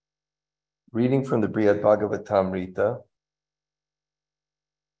Reading from the Bṛhad-bhāgavatāmṛta,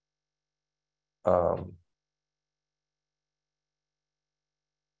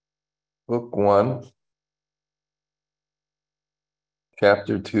 Book 1,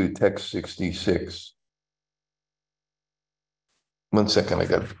 Chapter 2, Text 66. 1 second, I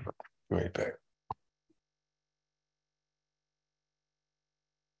got to be right back.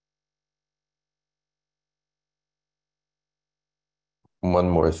 One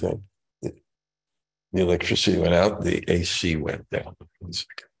more thing. The electricity went out, the AC went down. 1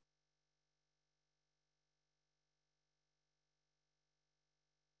 second.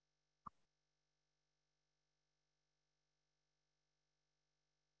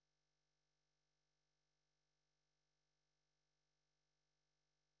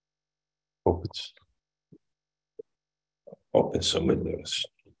 Open some windows.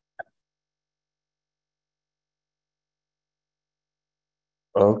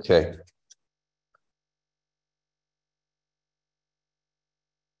 Okay.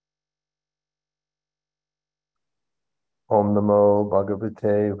 Om Namo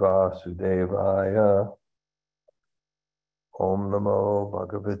Bhagavate Vasudevaya. Om Namo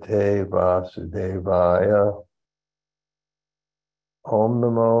Bhagavate Vasudevaya. Om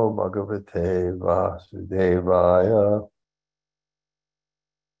Namo Bhagavate Vasudevaya.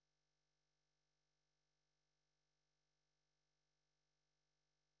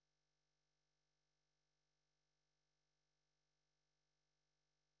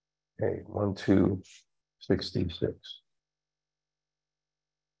 Okay, 1, 2, 66.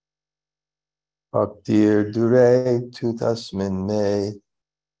 Bhaktir Dure Tutasmin Me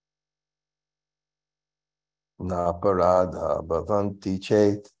Naparada Bhavanti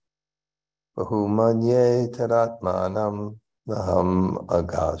Chet Bahumanye Taratmanam Naham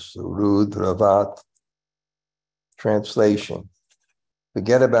Agasurudраvat. Translation.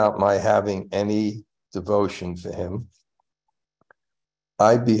 Forget about my having any devotion for him.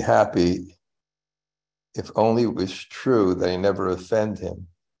 I'd be happy if only it was true that I never offend him.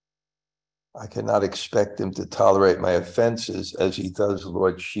 I cannot expect him to tolerate my offenses as he does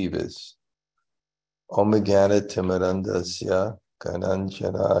Lord Shiva's. Om Jnana Timirandasya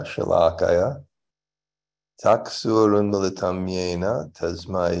Kananchana Shalakaya Taksurunmilitam Yena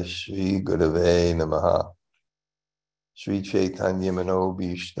Tasmai Shri Gurave Namaha Shri Chaitanya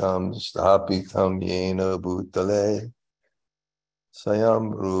Manobhishtam Sthapitam Yena Bhutale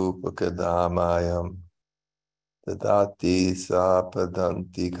Sayam Rupa Kadamayam Tadati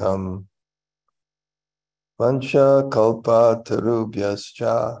Sapadantikam Vancha Kalpa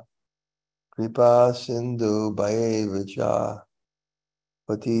Tarubhyascha Kripa Sindhu Bhayevacha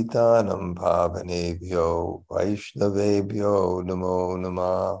Patitanam Pavanebhyo Vaishnavebhyo Namo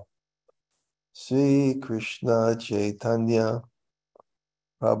Namah. Sri Krishna Chaitanya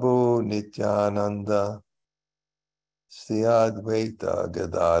Prabhu Nityananda Sri Advaita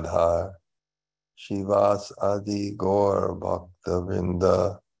Gadadhar Shivas Adi Gaur Bhakta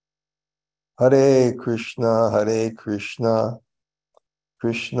Vrinda. Hare Krishna, Krishna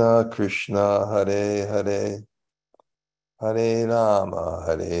Krishna, Hare Hare, Hare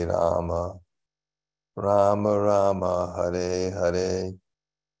Rama, Rama Rama, Hare Hare.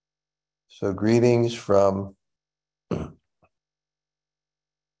 So greetings from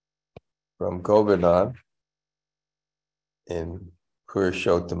Govardhan in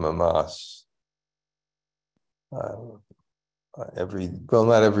Purushottama Mas. Not every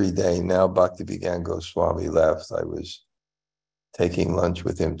day. Now Bhakti-Vigan Goswami left. I was taking lunch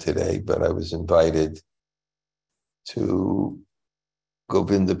with him today, but I was invited to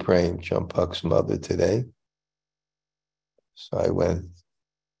Govinda Prem, Champak's mother, today. So I went.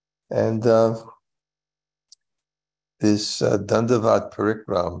 And this Dandavat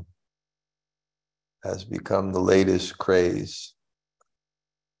Parikram has become the latest craze.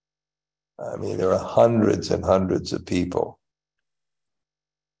 I mean, there are hundreds and hundreds of people.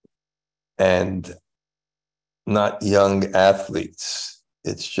 And not young athletes.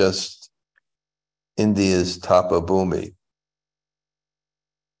 It's just India's Tapabhumi.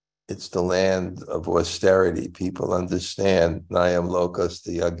 It's the land of austerity. People understand Nayam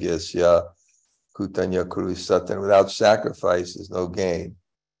Lokasta Yagyasya Kutanya Kurusatan. Without sacrifice, there's no gain.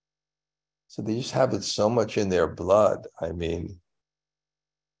 So they just have it so much in their blood. I mean,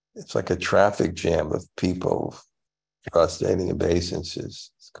 it's like a traffic jam of people prostrating obeisances.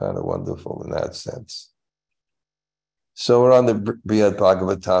 It's kind of wonderful in that sense. So we're on the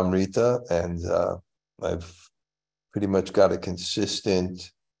Bṛhad-bhāgavatāmṛta, and I've pretty much got a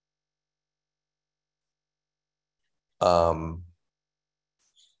consistent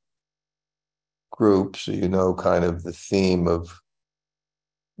group, so you know kind of the theme of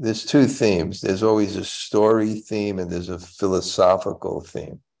there's two themes. There's always a story theme and there's a philosophical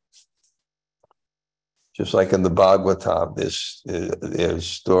theme. Just like in the Bhagavatam, there's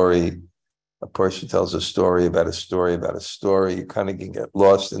story. A person tells a story about a story about a story. You kind of can get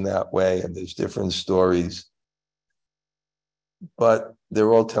lost in that way, and there's different stories. But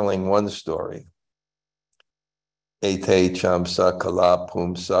they're all telling one story. Ete chamsa kala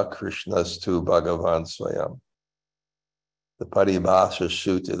pumsa krishnastu bhagavan swayam. The Paribhasa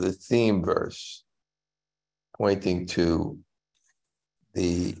Sutta, the theme verse, pointing to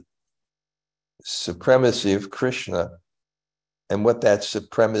the supremacy of Krishna and what that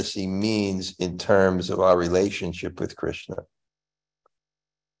supremacy means in terms of our relationship with Krishna.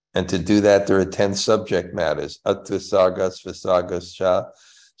 And to do that, there are 10 subject matters. Atvasagas, Vasagas, Cha,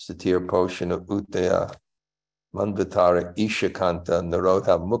 Satir Poshana, Uttaya, Manvatara, Ishakanta,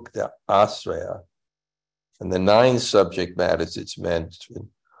 Narodha, Mukta, Asraya. And the 9 subject matters it's mentioned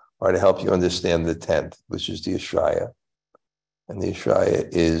are to help you understand the 10th, which is the Ashraya. And the Ashraya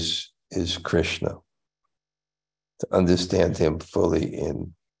is Krishna. To understand him fully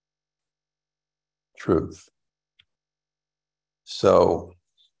in truth. So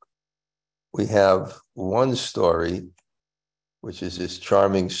we have one story, which is this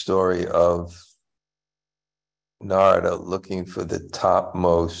charming story of Narada looking for the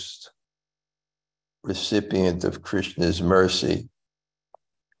topmost recipient of Krishna's mercy,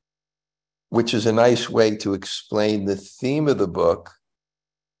 which is a nice way to explain the theme of the book,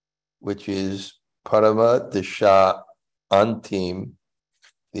 which is Parama Dasha Antim,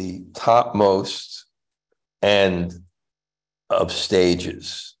 the topmost end of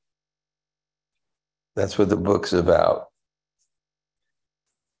stages. That's what the book's about.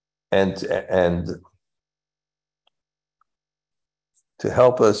 And to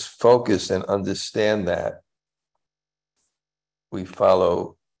help us focus and understand that, we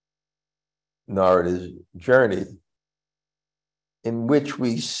follow Narada's journey, in which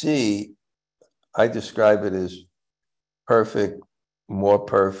we see, I describe it as perfect,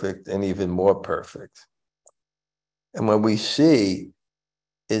 and even more perfect. And when we see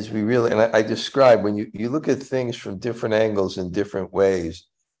is we really, and I describe, when you look at things from different angles in different ways,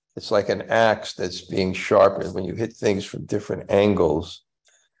 it's like an axe that's being sharpened when you hit things from different angles.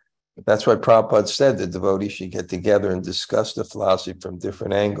 That's why Prabhupada said the devotees should get together and discuss the philosophy from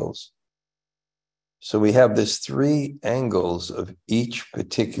different angles. So we have this 3 angles of each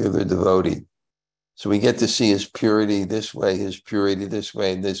particular devotee. So we get to see his purity this way, his purity this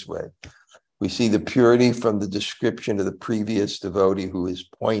way, and this way. We see the purity from the description of the previous devotee who is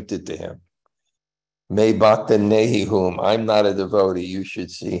pointed to him. Me bhakta nehi hum, I'm not a devotee, you should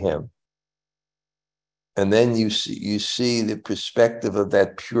see him. And then you see the perspective of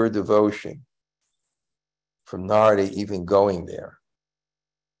that pure devotion from Narada even going there.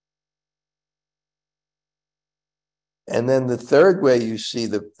 And then the third way you see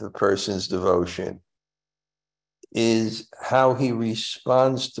the person's devotion is how he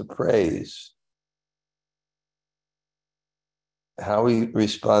responds to praise. How he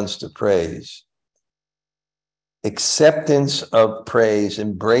responds to praise. Acceptance of praise,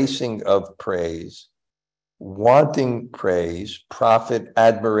 embracing of praise, wanting praise, profit,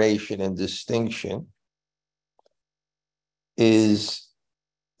 admiration, and distinction is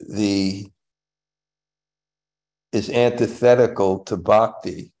antithetical to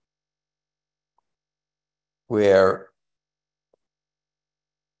bhakti, where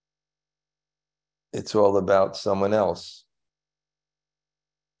it's all about someone else.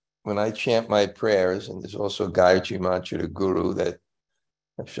 When I chant my prayers, and there's also a Gayatri mantra to Guru that,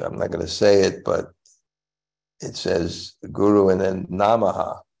 actually I'm not going to say it, but it says Guru and then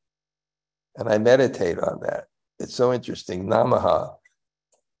Namaha. And I meditate on that. It's so interesting. Namaha.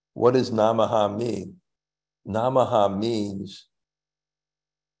 What does Namaha mean? Namaha means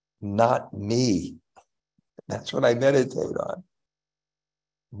not me. That's what I meditate on.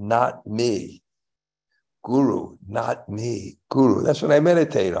 Not me. Guru, not me. Guru, that's what I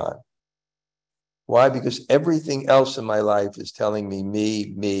meditate on. Why? Because everything else in my life is telling me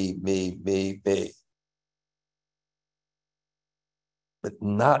me. But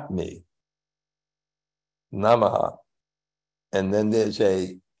not me. Namaha. And then there's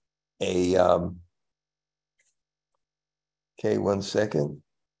okay, 1 second.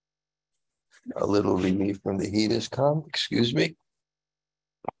 A little relief from the heat has come. Excuse me.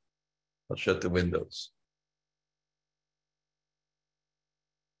 I'll shut the windows.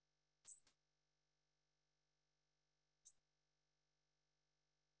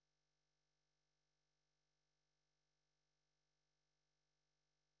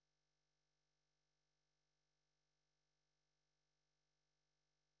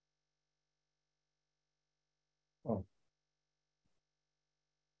 Oh.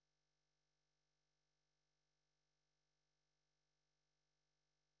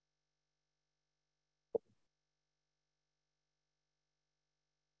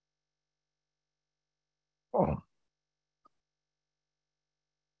 Oh.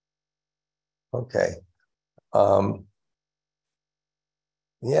 Okay. Um,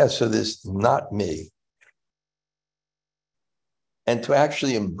 yeah, so this not me. And to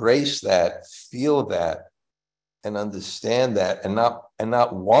actually embrace that, feel that, and understand that, and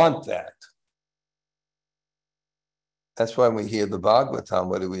not want that. That's why when we hear the Bhagavatam,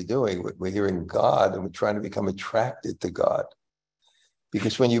 what are we doing? We're hearing God, and we're trying to become attracted to God.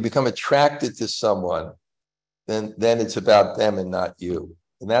 Because when you become attracted to someone, then it's about them and not you.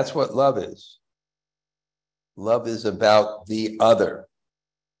 And that's what love is. Love is about the other.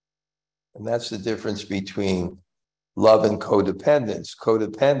 And that's the difference between love and codependence.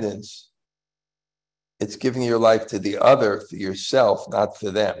 Codependence, it's giving your life to the other for yourself, not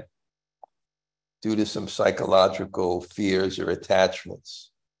for them, due to some psychological fears or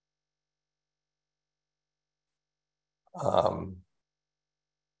attachments.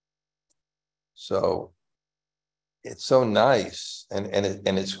 So it's so nice, and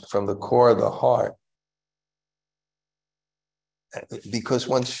it's from the core of the heart, because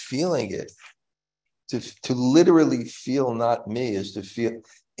one's feeling it. To literally feel not me is to feel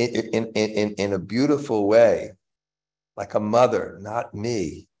in a beautiful way, like a mother, not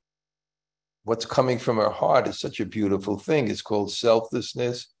me. What's coming from her heart is such a beautiful thing. It's called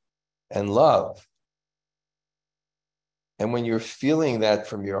selflessness and love. And when you're feeling that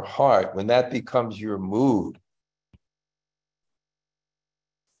from your heart, when that becomes your mood,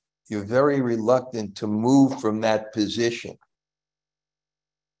 you're very reluctant to move from that position.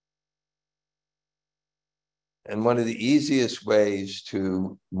 And one of the easiest ways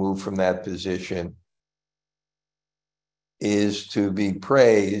to move from that position is to be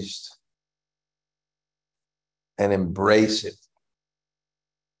praised and embrace it.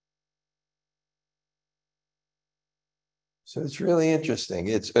 So it's really interesting.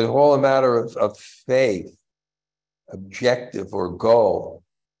 It's all a matter of faith, objective or goal,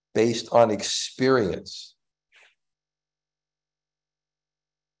 based on experience.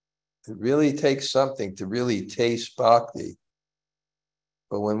 It really takes something to really taste bhakti.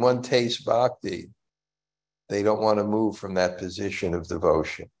 But when one tastes bhakti, they don't want to move from that position of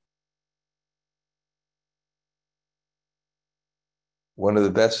devotion. One of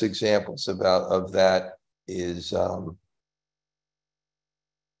the best examples of that is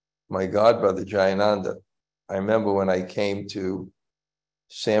my godbrother, Jayananda. I remember when I came to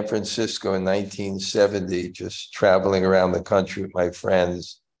San Francisco in 1970, just traveling around the country with my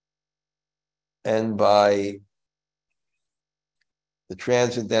friends. And by the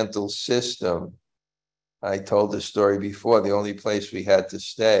transcendental system, I told the story before, the only place we had to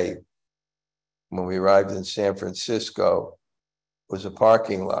stay when we arrived in San Francisco was a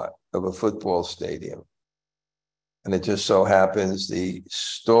parking lot of a football stadium. And it just so happens the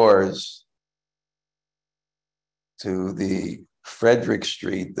stores to the Frederick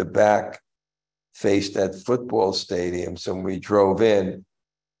Street, the back, faced that football stadium. So when we drove in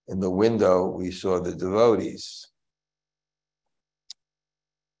the window, we saw the devotees.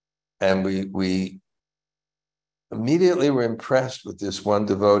 And we immediately were impressed with this one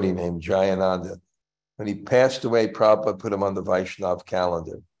devotee named Jayananda. When he passed away, Prabhupada put him on the Vaishnav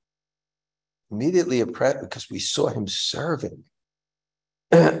calendar. Immediately impressed because we saw him serving.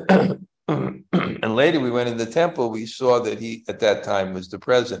 And later we went in the temple, we saw that he, at that time, was the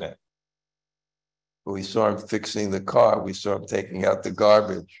president. But we saw him fixing the car. We saw him taking out the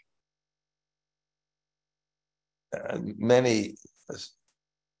garbage.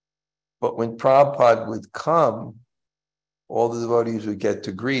 But when Prabhupada would come, all the devotees would get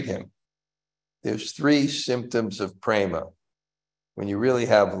to greet him. There's 3 symptoms of prema. When you really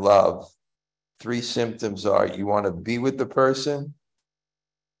have love, 3 symptoms are: you want to be with the person,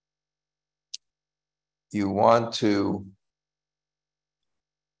 you want to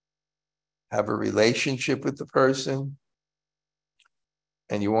have a relationship with the person,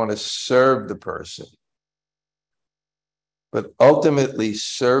 and you want to serve the person. But ultimately,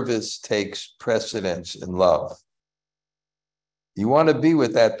 service takes precedence in love. You want to be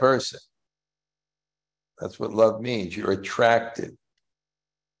with that person. That's what love means. You're attracted.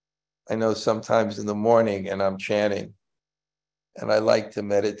 I know sometimes in the morning, and I'm chanting, and I like to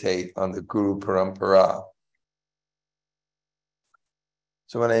meditate on the Guru Parampara.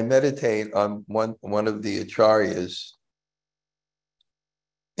 So when I meditate on one of the acharyas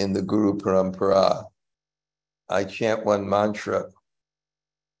in the Guru Parampara, I chant one mantra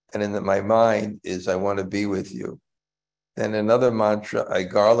and in my mind is, I want to be with you. Then another mantra, I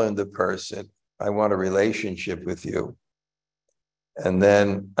garland the person, I want a relationship with you. And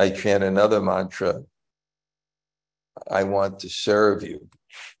then I chant another mantra, I want to serve you.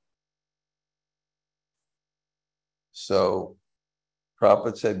 So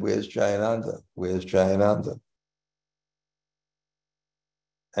Prabhupada said, where's Jayananda? Where's Jayananda?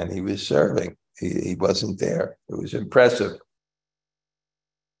 And he was serving. He wasn't there. It was impressive.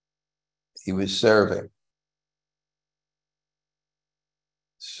 He was serving.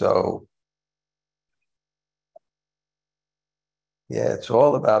 So, yeah, it's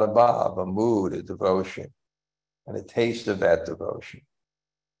all about a bhav, a mood, a devotion, and a taste of that devotion,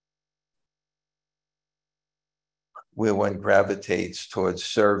 where one gravitates towards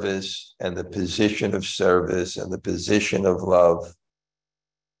service and the position of service and the position of love.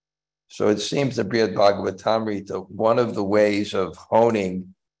 So it seems that Bṛhad-bhāgavatāmṛta, one of the ways of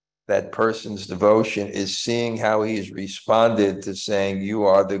honing that person's devotion is seeing how he's responded to saying, you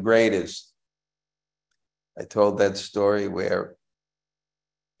are the greatest. I told that story where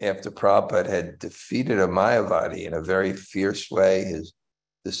after Prabhupada had defeated a Mayavadi in a very fierce way, his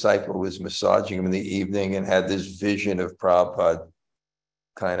disciple was massaging him in the evening and had this vision of Prabhupada,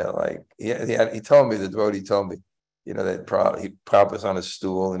 kind of like, he told me, the devotee told me, that Prabhupada's on a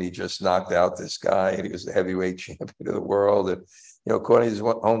stool and he just knocked out this guy and he was the heavyweight champion of the world. And, according to his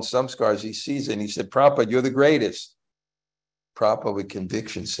own samskars, he sees it and he said, Prabhupada, you're the greatest. Prabhupada with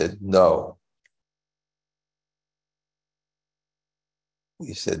conviction said, no.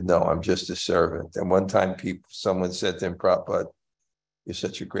 He said, no, I'm just a servant. And one time someone said to him, Prabhupada, you're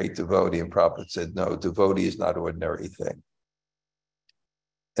such a great devotee. And Prabhupada said, no, devotee is not an ordinary thing.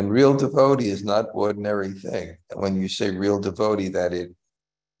 And real devotee is not ordinary thing. And when you say real devotee, that it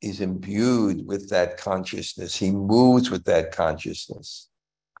is imbued with that consciousness. He moves with that consciousness.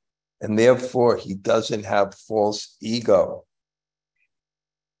 And therefore, he doesn't have false ego.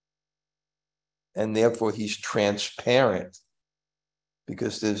 And therefore, he's transparent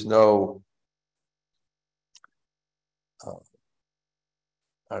because there's no, I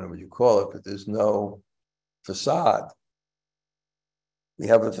don't know what you call it, but there's no facade. We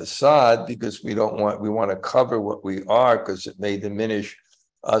have a facade because we want to cover what we are because it may diminish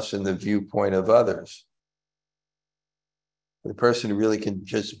us in the viewpoint of others. The person really can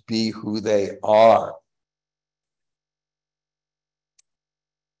just be who they are.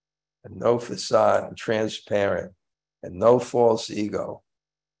 And no facade, and transparent, and no false ego,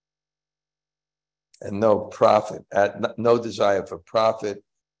 and no profit, no desire for profit,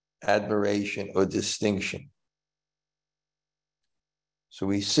 admiration, or distinction. So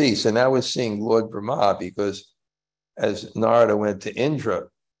now we're seeing Lord Brahma, because as Narada went to Indra,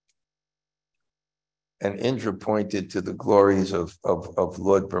 and Indra pointed to the glories of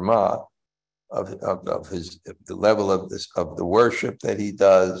Lord Brahma, of the level of the worship that he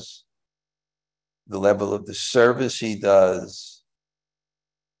does, the level of the service he does,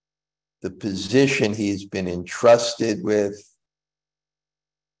 the position he's been entrusted with.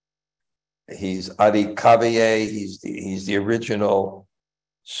 He's Adi Kavye, he's the original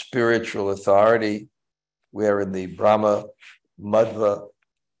spiritual authority, where in the Brahma, Madhva,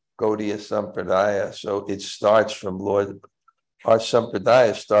 Gaudiya Sampradaya, so it starts from our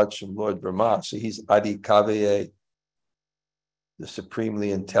Sampradaya starts from Lord Brahma, so he's Adi Kavye, the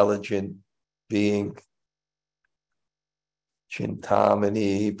supremely intelligent being.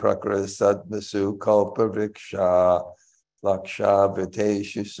 Chintamani Prakrasadmasu Kalpavriksha Laksha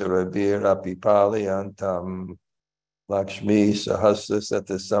Viteshu Surabhira Pipaliyantam Lakshmi Sahasra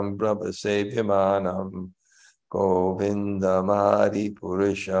Satasambhrava Sevyamanam Govindamadi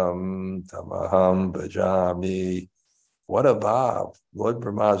Purisham Tamaham Bhajami. What a bhav! Lord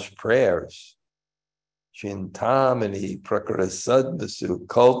Brahma's prayers. Chintamani Prakrasadmasu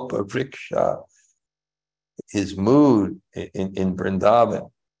Kalpavriksha. His mood in Vrindavan.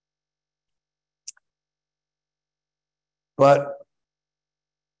 But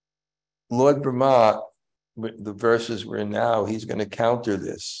Lord Brahma, the verses we're in now, he's going to counter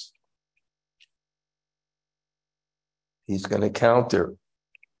this. He's going to counter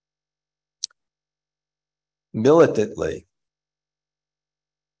militantly,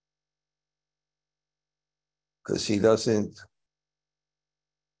 because he doesn't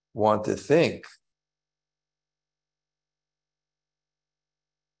want to think.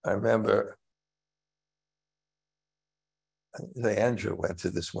 I remember Andrew went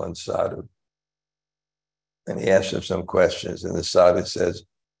to this one sadhu and he asked him some questions, and the sadhu says,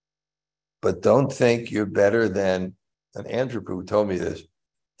 but don't think you're better than, and Andrew Prabhu told me this,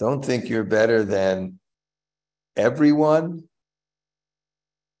 don't think you're better than everyone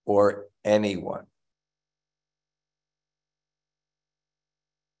or anyone.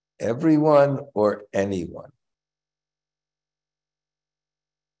 Everyone or anyone.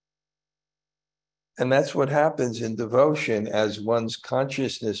 And that's what happens in devotion as one's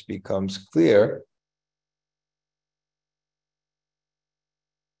consciousness becomes clear.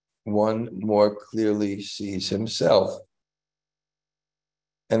 One more clearly sees himself.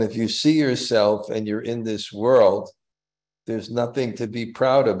 And if you see yourself and you're in this world, there's nothing to be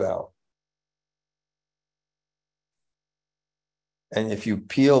proud about. And if you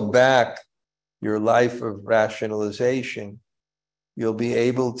peel back your life of rationalization, you'll be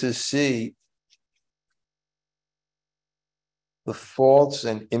able to see the faults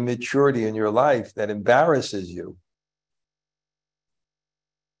and immaturity in your life that embarrasses you.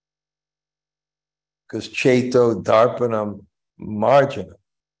 Because Cheto Darpanam Marjana.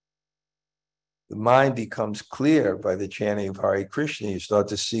 The mind becomes clear by the chanting of Hare Krishna. You start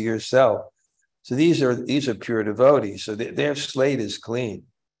to see yourself. So these are pure devotees. So their slate is clean.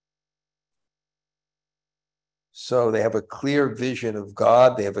 So they have a clear vision of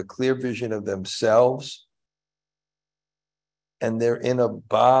God. They have a clear vision of themselves. And they're in a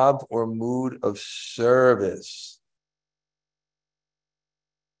bhav or mood of service.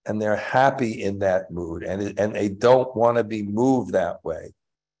 And they're happy in that mood. And they don't want to be moved that way.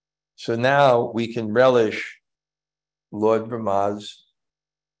 So now we can relish Lord Brahma's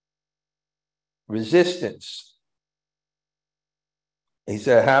resistance. He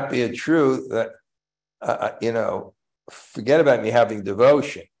said, happy and true that, forget about me having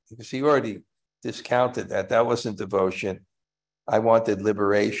devotion, because he already discounted that. That wasn't devotion. I wanted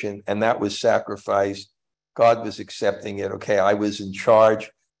liberation, and that was sacrifice. God was accepting it. Okay, I was in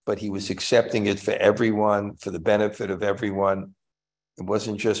charge, but he was accepting it for everyone, for the benefit of everyone. It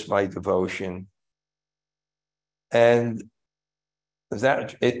wasn't just my devotion. And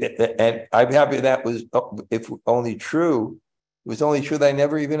and I'm happy that was, if only true, it was only true that I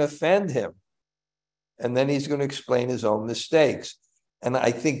never even offend him. And then he's going to explain his own mistakes. And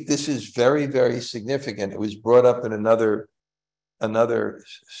I think this is very, very significant. It was brought up in another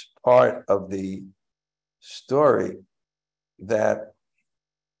part of the story that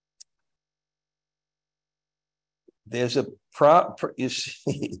there's you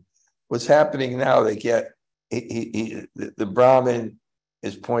see what's happening now. They get the Brahmin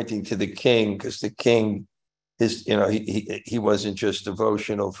is pointing to the king, because the king is, he wasn't just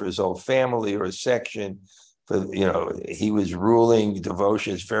devotional for his whole family or a section, he was ruling.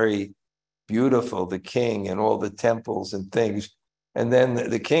 Devotion is very beautiful, the king and all the temples and things. And then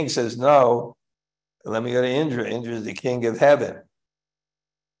the king says, no, let me go to Indra. Indra is the king of heaven.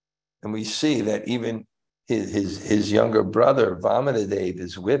 And we see that even his younger brother, Vamanadeva,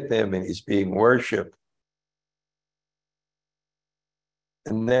 is with him and he's being worshipped.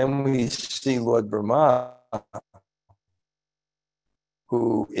 And then we see Lord Brahma,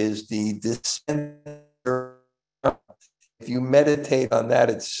 who is the descender. If you meditate on that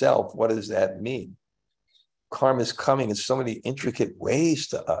itself, what does that mean? Karma is coming in so many intricate ways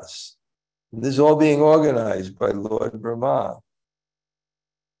to us. This is all being organized by Lord Brahma.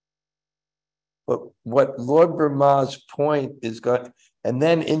 But what Lord Brahma's point is going, and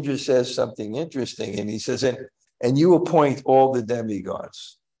then Indra says something interesting, and he says, and you appoint all the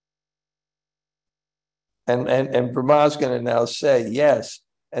demigods. And Brahma's going to now say, yes,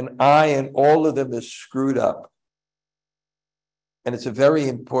 and I and all of them is screwed up. And it's a very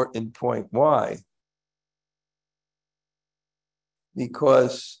important point. Why?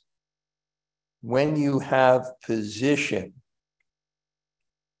 Because when you have position,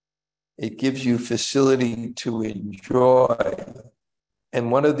 it gives you facility to enjoy. And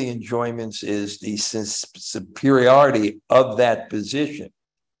one of the enjoyments is the superiority of that position.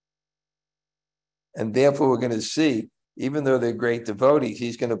 And therefore, we're going to see, even though they're great devotees,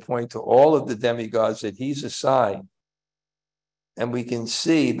 he's going to point to all of the demigods that he's assigned. And we can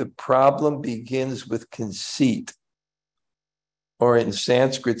see the problem begins with conceit. Or in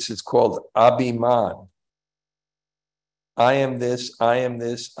Sanskrit, it's called abhiman. I am this, I am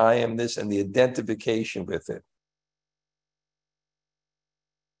this, I am this, and the identification with it,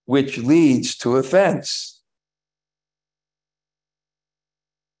 which leads to offense.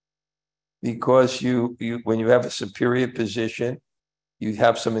 Because when you have a superior position, you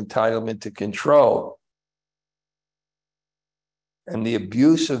have some entitlement to control. And the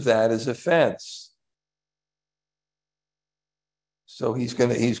abuse of that is offense. So he's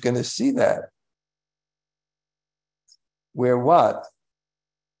gonna see that. Where what?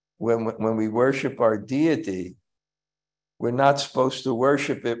 When we worship our deity, we're not supposed to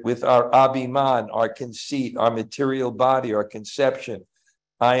worship it with our abhiman, our conceit, our material body, our conception,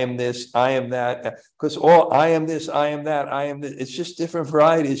 I am this, I am that, because all I am this, I am that, I am this. It's just different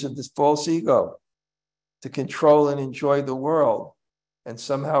varieties of this false ego to control and enjoy the world. And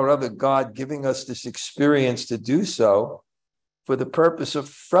somehow or other, God giving us this experience to do so for the purpose of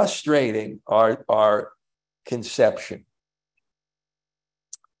frustrating our conception.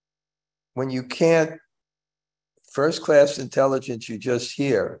 When you can't, first-class intelligence, you just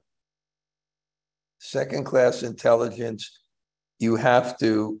hear. Second-class intelligence, you have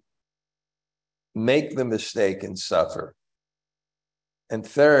to make the mistake and suffer. And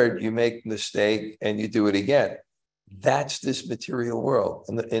third, you make the mistake and you do it again. That's this material world.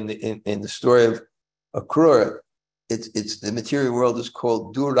 In the story of Akrura, it's the material world is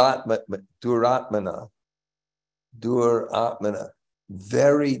called duratmana.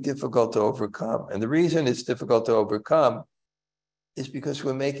 Very difficult to overcome. And the reason it's difficult to overcome is because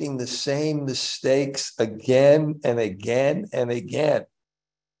we're making the same mistakes again and again and again.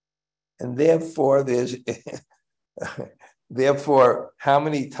 And therefore, therefore, how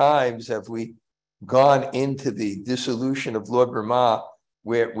many times have we gone into the dissolution of Lord Brahma,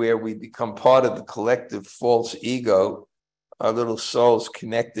 where we become part of the collective false ego, our little souls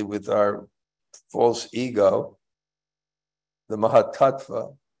connected with our false ego, the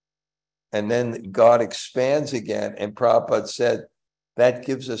Mahatattva, and then God expands again, and Prabhupada said, that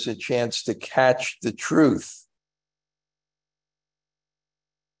gives us a chance to catch the truth.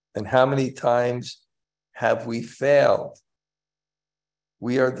 And how many times have we failed?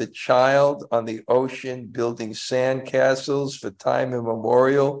 We are the child on the ocean building sand castles for time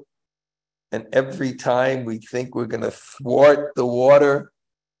immemorial. And every time we think we're going to thwart the water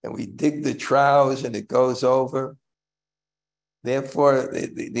and we dig the troughs and it goes over. Therefore,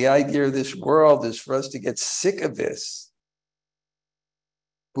 the idea of this world is for us to get sick of this.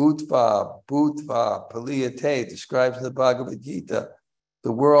 Bhutva, Paliyate describes in the Bhagavad Gita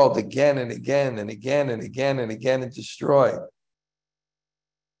the world again and again and again and again and again and destroyed.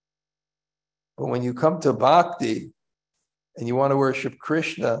 But when you come to bhakti and you want to worship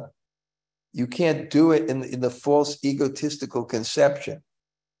Krishna, you can't do it in the false egotistical conception.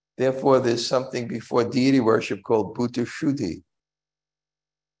 Therefore, there's something before deity worship called Bhuta Shuddhi,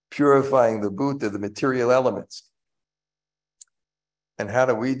 purifying the Bhuta, the material elements. And how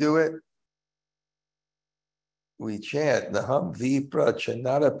do we do it? We chant, Naham Vipra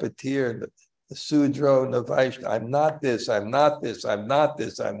Chanara Patir, Sudro Navaishna. I'm not this, I'm not this, I'm not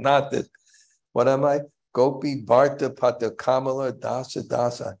this, I'm not this. What am I? Gopi Bharta Pata Kamala Dasa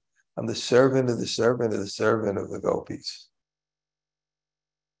Dasa. I'm the servant of the servant of the servant of the gopis.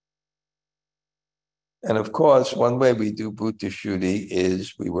 And of course, one way we do Bhuta Shuddhi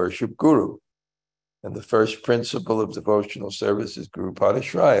is we worship Guru. And the first principle of devotional service is Guru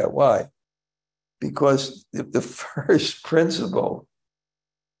Padashraya. Why? Because the first principle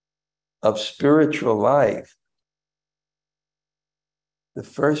of spiritual life, the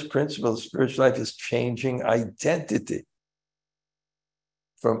first principle of spiritual life is changing identity.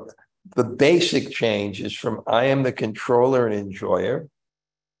 From the basic change is from I am the controller and enjoyer,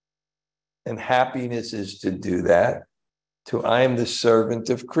 and happiness is to do that, to I am the servant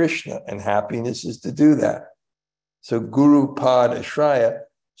of Krishna, and happiness is to do that. So Guru Pad Ashraya,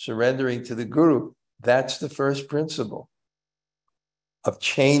 surrendering to the Guru, that's the first principle of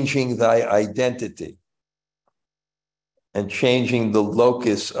changing thy identity and changing the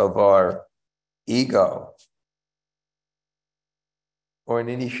locus of our ego. Or in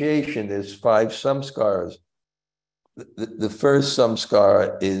initiation, there's 5 samskaras. The first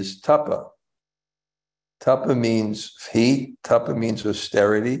samskara is tapa. Tapa means heat, tapa means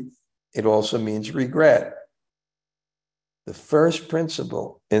austerity. It also means regret. The first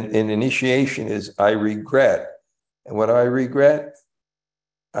principle in initiation is I regret. And what do I regret?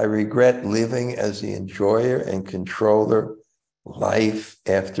 I regret living as the enjoyer and controller life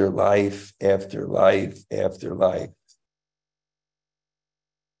after life after life after life.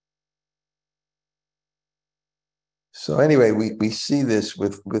 So anyway, we see this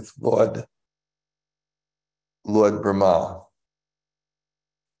with Lord Brahma,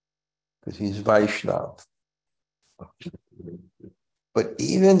 because he's Vaishnav. But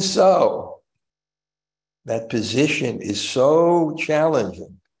even so, that position is so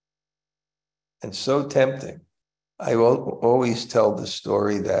challenging and so tempting. I always tell the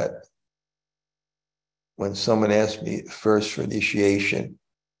story that when someone asked me first for initiation,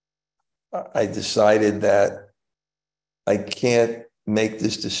 I decided that I can't make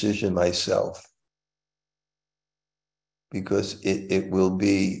this decision myself because it will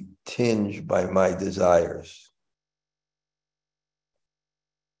be tinged by my desires.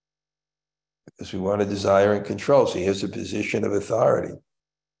 Because we want to desire and control. So here's a position of authority.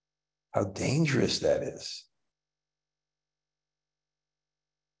 how dangerous that is.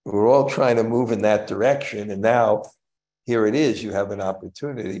 We're all trying to move in that direction, and now here it is, you have an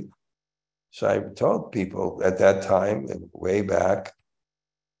opportunity. So I told people at that time, way back,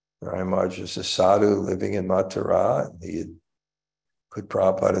 Maharaj was a sadhu living in Mathura, and he had put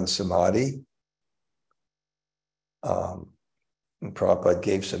Prabhupada in samadhi. And Prabhupada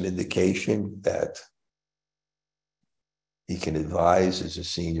gave some indication that he can advise as a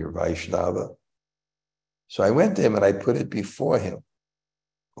senior Vaishnava. So I went to him and I put it before him,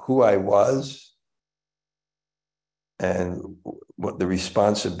 who I was and what the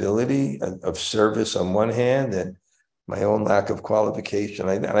responsibility of service on one hand and my own lack of qualification.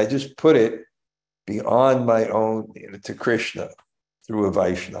 And I just put it beyond my own, to Krishna through a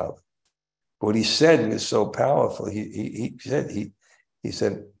Vaishnava. What he said was so powerful. He said,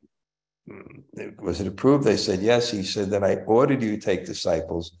 was it approved? They said, yes. He said, then I ordered you to take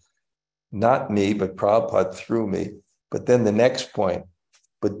disciples, not me, but Prabhupada through me. But then the next point,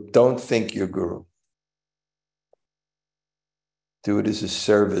 but don't think you're guru. Do it as a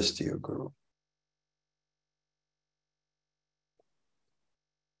service to your guru.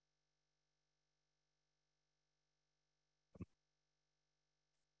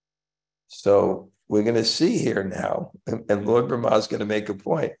 So we're going to see here now, and Lord Brahma is going to make a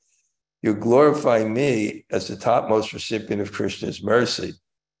point. You're glorifying me as the topmost recipient of Krishna's mercy.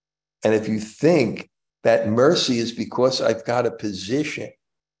 And if you think that mercy is because I've got a position,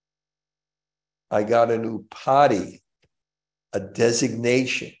 I got an upadi, a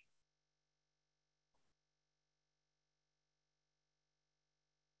designation,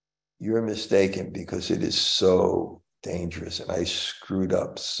 you're mistaken, because it is so dangerous and I screwed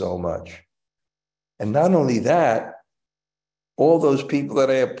up so much. And not only that, all those people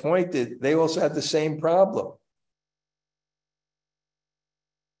that I appointed, they also had the same problem.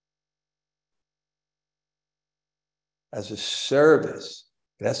 As a service,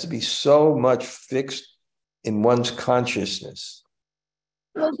 it has to be so much fixed in one's consciousness.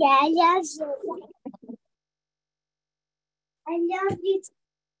 I love you.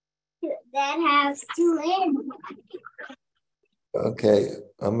 That has to end. Okay,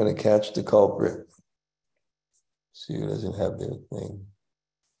 I'm going to catch the culprit. See who doesn't have their thing.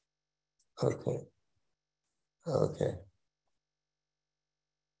 Okay.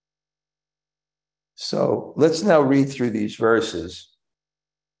 So let's now read through these verses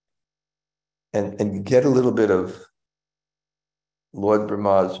and get a little bit of Lord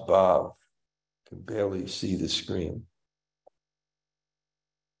Brahma's bhav. I can barely see the screen.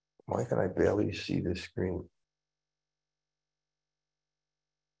 Why can I barely see the screen?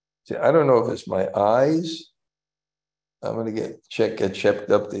 See, I don't know if it's my eyes. I'm going to get checked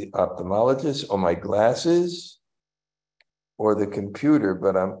up the ophthalmologist, or my glasses, or the computer,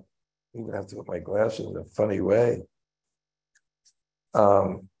 but I'm even have to put my glasses in a funny way.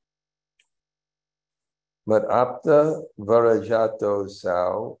 But apta varajato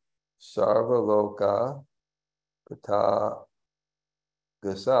sao sarva loka pata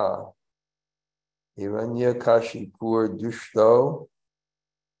gasa hiranya kashipur dushto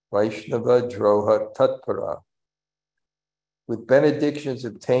Vaishnava droha tatpara. With benedictions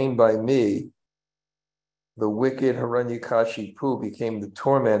obtained by me, the wicked Hiranyakashipu became the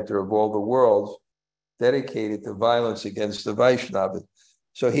tormentor of all the worlds, dedicated to violence against the Vaishnavas.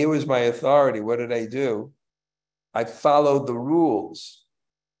 So here was my authority. What did I do? I followed the rules,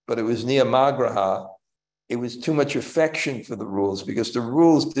 but it was niyamagraha. It was too much affection for the rules, because the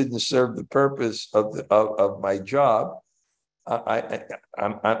rules didn't serve the purpose of my job.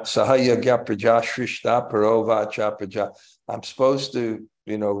 I'm supposed to,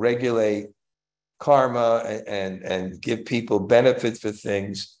 regulate karma and give people benefit for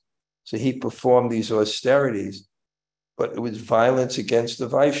things. So he performed these austerities, but it was violence against the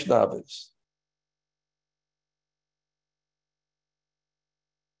Vaishnavas.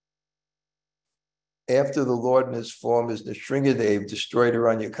 After the Lord in his form as Nrsingadev destroyed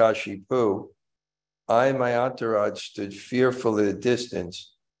Hiranyakashipu, I and my entourage stood fearful at a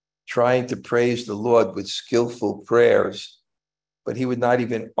distance, trying to praise the Lord with skillful prayers, but he would not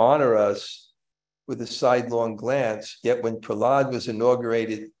even honor us with a sidelong glance. Yet when Bṛhad was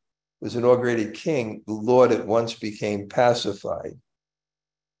inaugurated king, the Lord at once became pacified.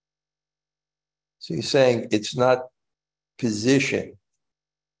 So he's saying it's not position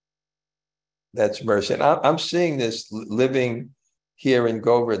that's mercy. And I'm seeing this living here in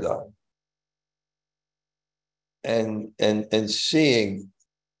Govardhan. And seeing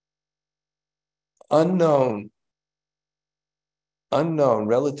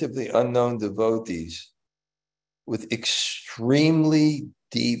relatively unknown devotees with extremely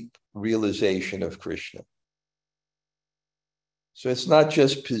deep realization of Krishna. So it's not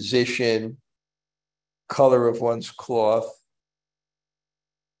just position, color of one's cloth.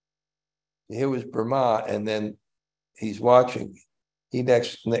 Here was Brahma, and then he's watching. He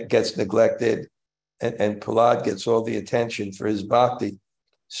next gets neglected, and Prahlad gets all the attention for his bhakti.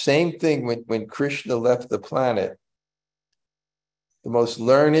 Same thing when Krishna left the planet. The most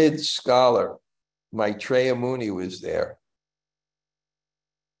learned scholar, Maitreya Muni, was there.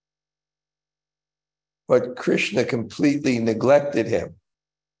 But Krishna completely neglected him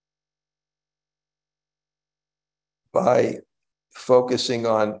by focusing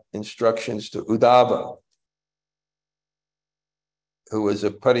on instructions to Uddhava, who was a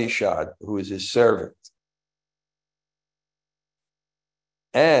parishad, who was his servant,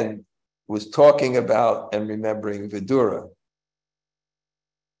 and was talking about and remembering Vidura.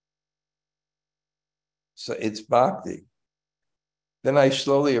 So it's bhakti. Then I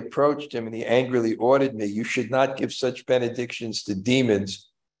slowly approached him, and he angrily ordered me, "You should not give such benedictions to demons,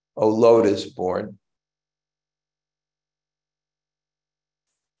 O lotus born."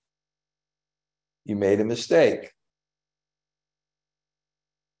 You made a mistake.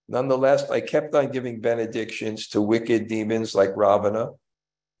 Nonetheless, I kept on giving benedictions to wicked demons like Ravana,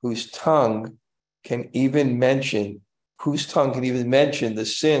 whose tongue can even mention the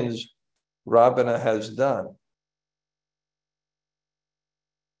sins Ravana has done.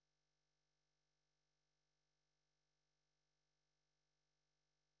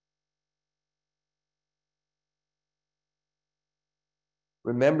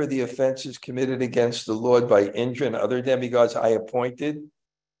 Remember the offenses committed against the Lord by Indra and other demigods I appointed.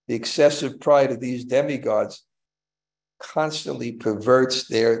 The excessive pride of these demigods constantly perverts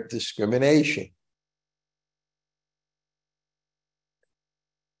their discrimination.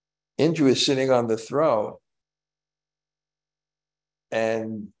 Indra is sitting on the throne,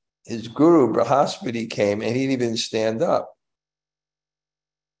 and his guru, Bṛhad-bhāgavatāmṛta, came, and he didn't even stand up.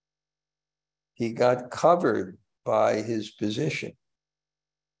 He got covered by his position.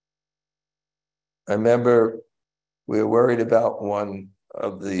 I remember we were worried about one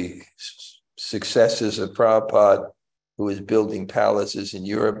of the successors of Prabhupada, who was building palaces in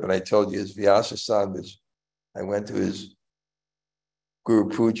Europe, and I told you his Vyasa-san was, I went to his Guru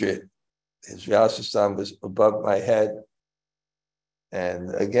Puja, his Vyasa-san was above my head.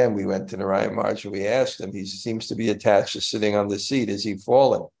 And again, we went to Narayan Maharaj and we asked him, he seems to be attached to sitting on the seat. Is he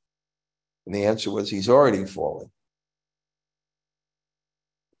fallen? And the answer was, he's already fallen.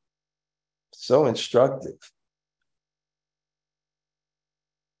 So instructive.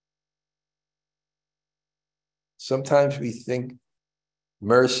 Sometimes we think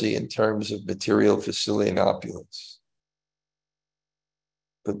mercy in terms of material facility and opulence.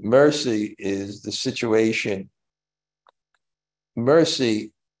 But mercy is the situation.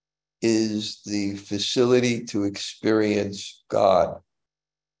 Mercy is the facility to experience God.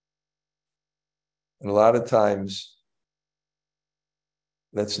 And a lot of times,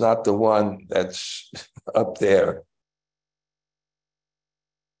 that's not the one that's up there.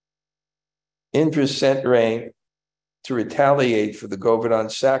 Indra sent rain to retaliate for the Govardhan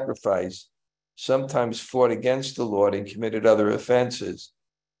sacrifice, sometimes fought against the Lord and committed other offenses.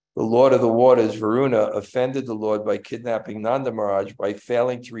 The Lord of the waters, Varuna, offended the Lord by kidnapping Nanda Maharaj, by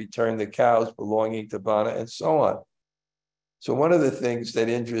failing to return the cows belonging to Bana, and so on. So one of the things that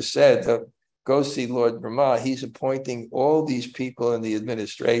Indra said, go see Lord Brahma, he's appointing all these people in the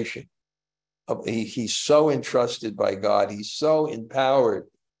administration. He's so entrusted by God. He's so empowered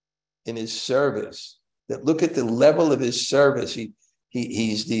in his service that look at the level of his service.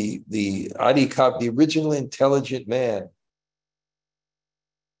 He's the Adhikar, the original intelligent man.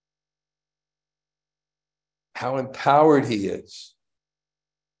 How empowered he is.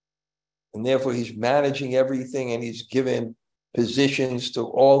 And therefore he's managing everything, and he's given positions to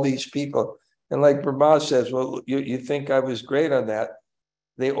all these people. And like Brahma says, well, you think I was great on that?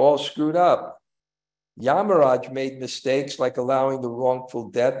 They all screwed up. Yamaraj made mistakes like allowing the wrongful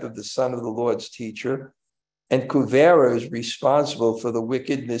death of the son of the Lord's teacher. And Kuvera is responsible for the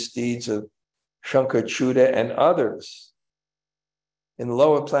wicked misdeeds of Shankarchuda and others. In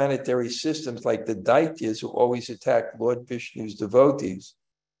lower planetary systems like the Daityas, who always attack Lord Vishnu's devotees.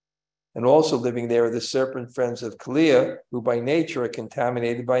 And also living there are the serpent friends of Kaliya, who by nature are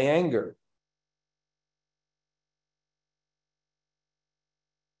contaminated by anger.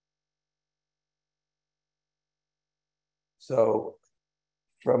 So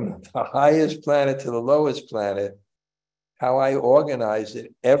from the highest planet to the lowest planet, how I organize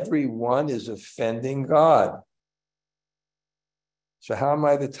it, everyone is offending God. So how am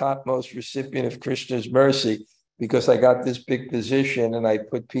I the topmost recipient of Krishna's mercy because I got this big position and I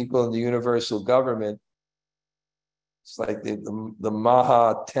put people in the universal government. It's like the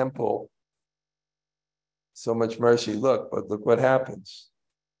Maha temple. So much mercy. Look what happens.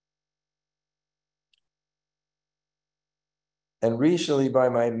 And recently, by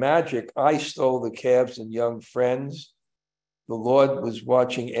my magic, I stole the calves and young friends. The Lord was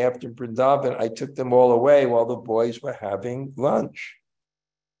watching after Vrindavan. I took them all away while the boys were having lunch.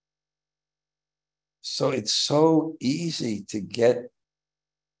 So it's so easy to get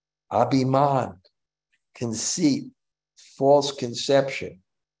abhiman, conceit, false conception,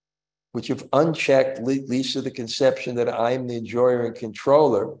 which if unchecked leads to the conception that I am the enjoyer and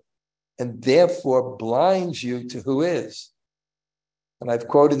controller, and therefore blinds you to who is. And I've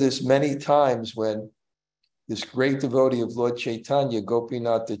quoted this many times when this great devotee of Lord Chaitanya,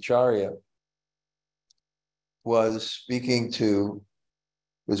 Gopinath Acharya, was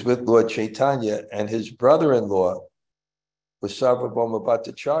with Lord Chaitanya, and his brother-in-law was Sarvabhauma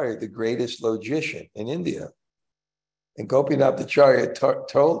Bhattacharya, the greatest logician in India. And Gopinath Acharya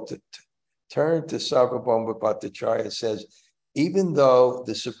turned to Sarvabhauma Bhattacharya and says, even though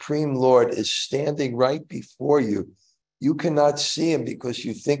the Supreme Lord is standing right before you, you cannot see him because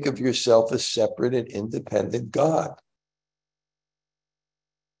you think of yourself as separate and independent God.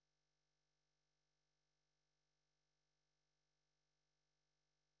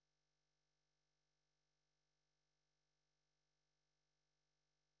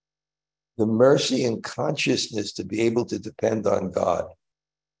 The mercy and consciousness to be able to depend on God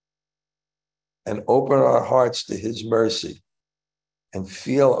and open our hearts to his mercy and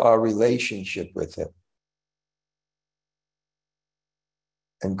feel our relationship with him.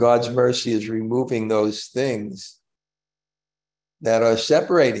 And God's mercy is removing those things that are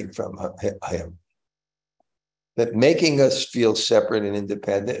separating from him, that making us feel separate and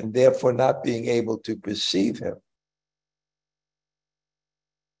independent, and therefore not being able to perceive him.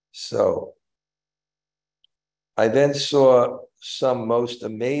 So I then saw some most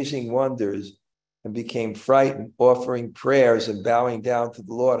amazing wonders and became frightened, offering prayers and bowing down to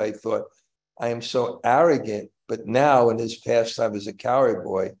the Lord. I thought, I am so arrogant. But now, in his pastime as a coward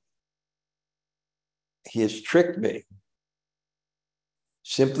boy, he has tricked me.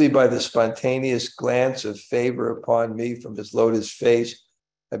 Simply by the spontaneous glance of favor upon me from his lotus face,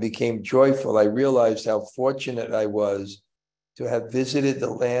 I became joyful. I realized how fortunate I was to have visited the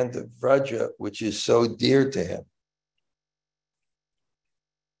land of Vraja, which is so dear to him.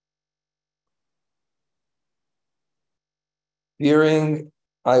 Fearing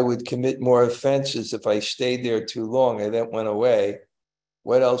I would commit more offenses if I stayed there too long, I then went away.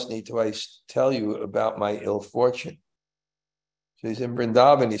 What else need to I tell you about my ill fortune? So he's in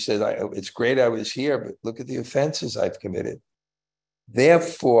Vrindavan. He says, it's great I was here, but look at the offenses I've committed.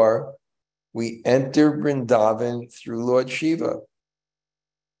 Therefore, we enter Vrindavan through Lord Shiva.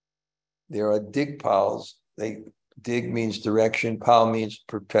 There are digpals. Dig means direction. Pal means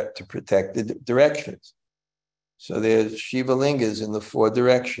to protect the directions. So there's Shiva Lingas in the four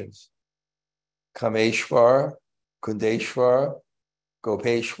directions: Kameshvara, Kundeshvara,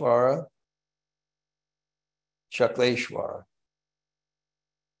 Gopeshvara, Shakleshvara.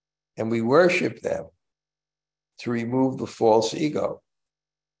 And we worship them to remove the false ego.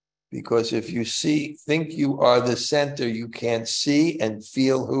 Because if you think you are the center, you can't see and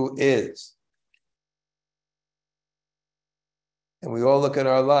feel who is. And we all look at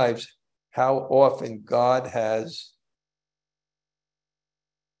our lives, how often God has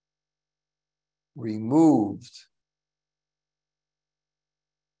removed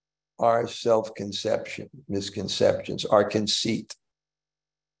our self-conception, misconceptions, our conceit.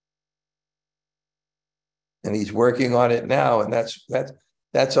 And he's working on it now, and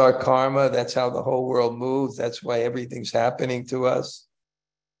that's our karma. That's how the whole world moves. That's why everything's happening to us.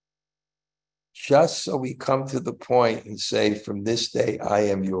 Just so we come to the point and say, from this day, I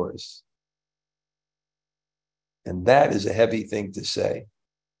am yours. And that is a heavy thing to say,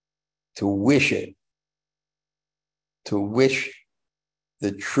 to wish it, to wish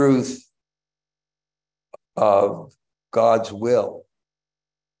the truth of God's will.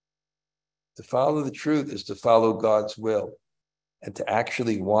 To follow the truth is to follow God's will. And to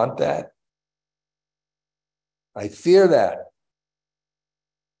actually want that, I fear that.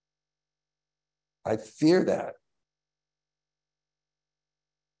 I fear that.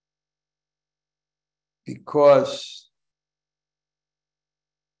 Because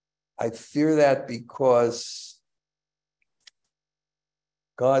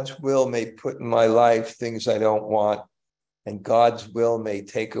God's will may put in my life things I don't want, and God's will may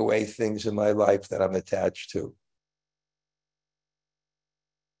take away things in my life that I'm attached to.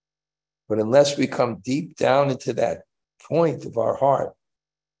 But unless we come deep down into that point of our heart,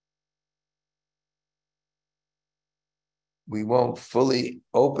 we won't fully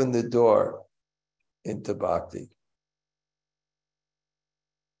open the door into bhakti.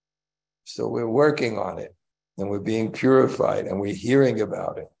 So we're working on it, and we're being purified, and we're hearing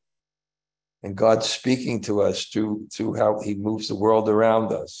about it. And God's speaking to us through how he moves the world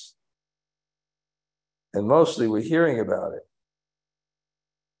around us. And mostly we're hearing about it.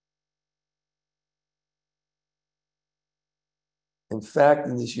 In fact,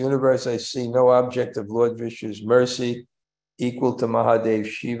 in this universe, I see no object of Lord Vishnu's mercy equal to Mahadev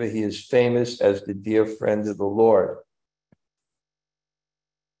Shiva. He is famous as the dear friend of the Lord.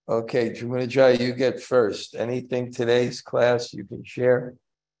 Okay, Jumunajaya, you get first. Anything today's class you can share?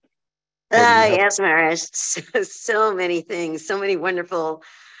 Yes, Maharaj. So many things, so many wonderful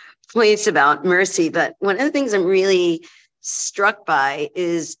points about mercy. But one of the things I'm really struck by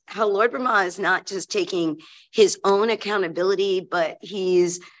is how Lord Brahma is not just taking his own accountability, but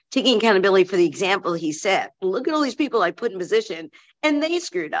he's taking accountability for the example he set. Look at all these people I put in position and they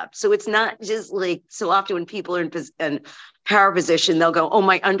screwed up. So it's not just like, so often when people are in power position, they'll go, oh,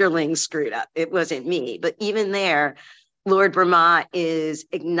 my underlings screwed up. It wasn't me. But even there, Lord Brahma is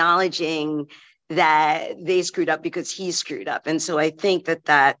acknowledging that they screwed up because he screwed up. And so I think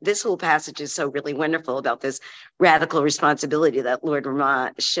that this whole passage is so really wonderful about this radical responsibility that Lord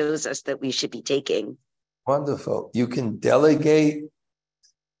Brahma shows us that we should be taking. Wonderful. You can delegate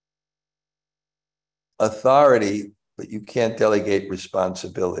authority, but you can't delegate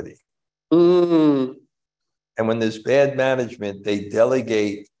responsibility. Mm. And when there's bad management, they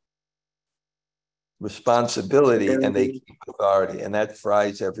delegate responsibility and they keep authority, and that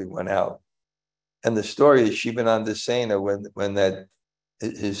fries everyone out. And the story is Shivananda Sena, when that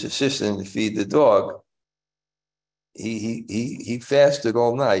his assistant feed the dog, he fasted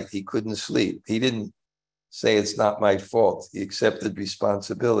all night. He couldn't sleep. He didn't say it's not my fault. He accepted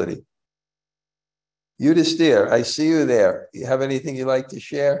responsibility. Yudhisthira, I see you there. You have anything you'd like to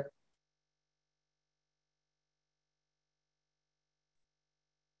share?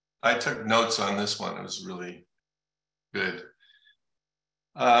 I took notes on this one. It was really good.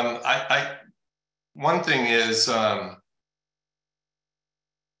 One thing is,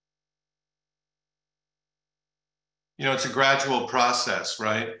 it's a gradual process,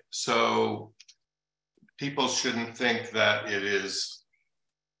 right? So people shouldn't think that it is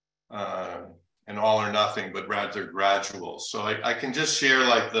an all or nothing, but rather gradual. So I can just share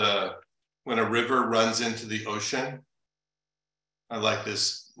like when a river runs into the ocean. I like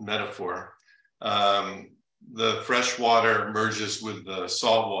this metaphor. The fresh water merges with the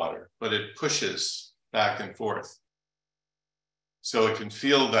salt water, but it pushes back and forth. So it can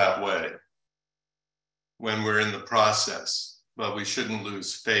feel that way when we're in the process, but we shouldn't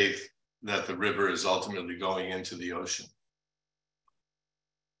lose faith that the river is ultimately going into the ocean.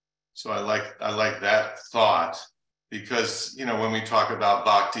 So I like that thought, because when we talk about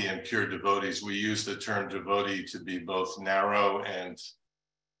bhakti and pure devotees, we use the term devotee to be both narrow and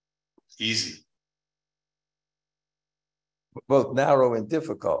easy. Both narrow and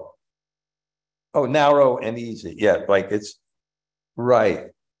difficult. Oh, narrow and easy. Yeah, like it's right.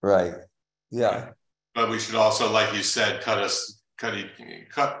 Yeah. But we should also, like you said, cut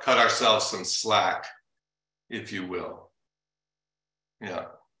ourselves some slack, if you will. Yeah.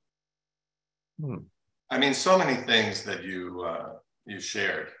 I mean, so many things that you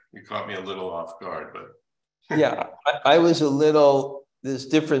shared. You caught me a little off guard, but yeah, I was a little. There's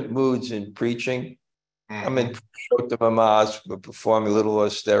different moods in preaching. Mm-hmm. I'm in Purushottam Mass, we're performing a little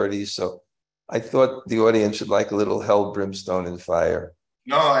austerity, so I thought the audience would like a little hell, brimstone, and fire.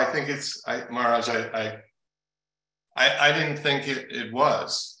 No, I think Maharaj, I didn't think it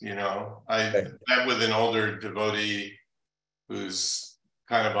was. I met with an older devotee who's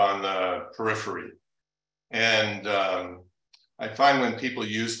kind of on the periphery. And I find when people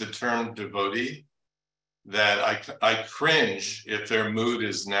use the term devotee that I cringe if their mood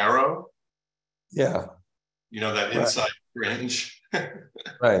is narrow. Yeah. That inside cringe.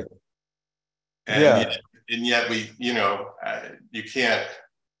 Right. And yet we, you can't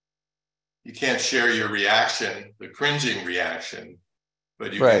share your reaction, the cringing reaction,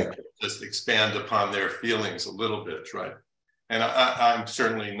 but you can just expand upon their feelings a little bit, right? And I'm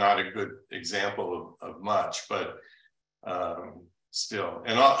certainly not a good example of much, but still.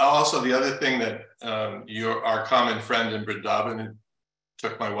 And also the other thing that our common friend in Vrindavan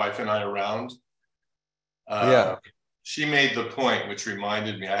took my wife and I around. She made the point, which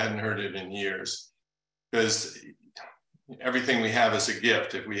reminded me, I hadn't heard it in years, because everything we have is a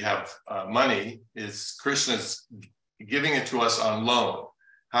gift. If we have money, Krishna's giving it to us on loan.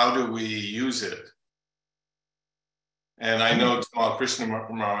 how do we use it? And I know Tamal Krishna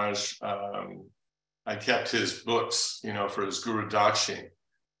Maharaj, I kept his books, for his Guru Dakshi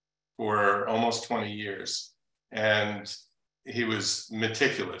for almost 20 years. And he was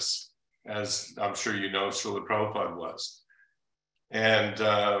meticulous, as I'm sure you know, Srila Prabhupada was. And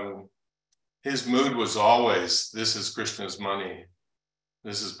his mood was always, this is Krishna's money.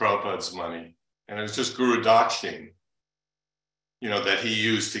 This is Prabhupada's money. And it was just Guru Dakshi, that he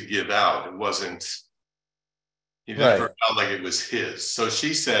used to give out. It wasn't, he never felt like it was his. So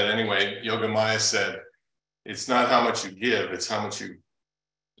she said, anyway, Yogamaya said, it's not how much you give, it's how much you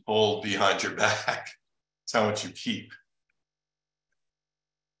hold behind your back. It's how much you keep.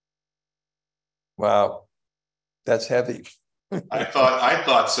 Wow, that's heavy. I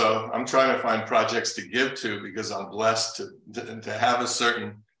thought so. I'm trying to find projects to give to because I'm blessed to have a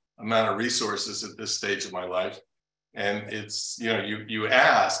certain amount of resources at this stage of my life. And it's, you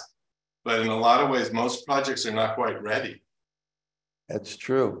ask, but in a lot of ways, most projects are not quite ready. That's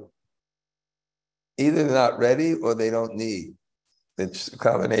true. Either they're not ready or they don't need. It's a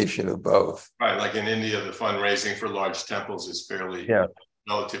combination of both. Right, like in India, the fundraising for large temples is fairly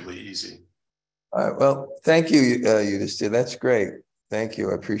relatively easy. All right, well, thank you, Yudhisthira. That's great. Thank you.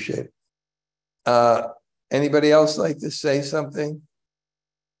 I appreciate it. Anybody else like to say something?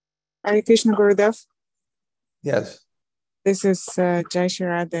 Hare Krishna, Gurudev. Yes. This is Jai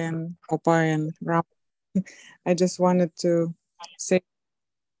Shirada and Opa and Ram. I just wanted to say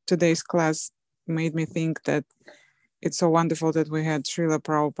today's class made me think that it's so wonderful that we had Srila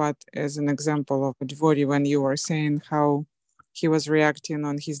Prabhupada as an example of a devotee when you were saying how he was reacting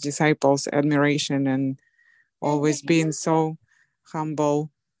on his disciples' admiration and always being so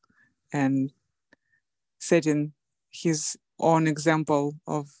humble and setting his own example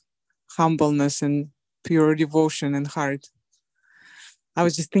of humbleness and pure devotion and heart. I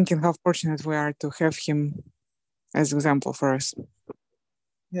was just thinking how fortunate we are to have him as an example for us.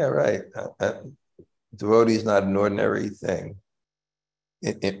 Yeah, right. Devotee is not an ordinary thing.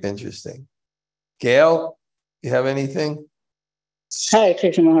 Interesting. Gail, you have anything? Hi,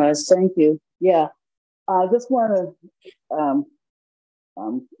 Krishna Maharaj. Thank you. Yeah, I just want to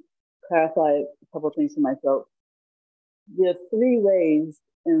clarify a couple of things for myself. There are three ways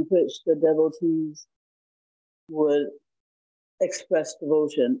in which the devotees would express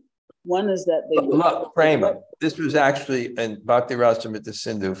devotion. One is that they would... Prema. This was actually in Bhakti Rasamrita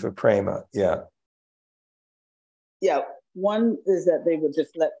Sindhu for Prema. Yeah. Yeah. One is that they would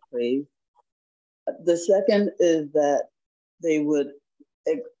deflect praise. The second is that they would,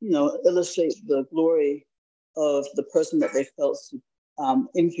 illustrate the glory of the person that they felt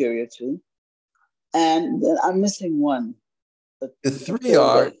inferior to. And then I'm missing one. The three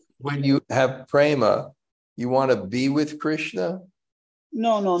are, when you have prema, you want to be with Krishna?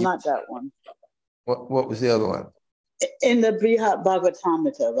 No, not that one. What was the other one? In the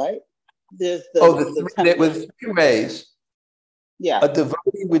Bṛhad-bhāgavatāmṛta, right? There's the with three ways. Yeah. A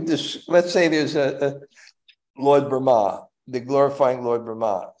devotee with this, let's say there's a Lord Brahma, the glorifying Lord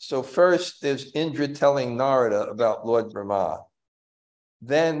Brahma. So first there's Indra telling Narada about Lord Brahma.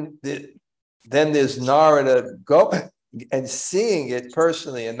 Then there's Narada go and seeing it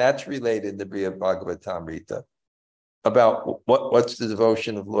personally, and that's related to Bṛhad-bhāgavatāmṛta, about what's the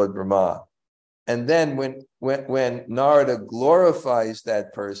devotion of Lord Brahma. And then when Narada glorifies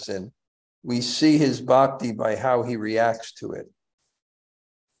that person, we see his bhakti by how he reacts to it.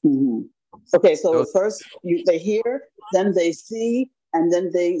 Mm-hmm. Okay, so first they hear, then they see, and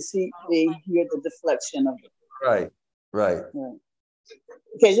then they hear the deflection of it. Right.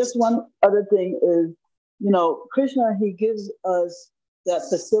 Okay, just one other thing is, Krishna, he gives us that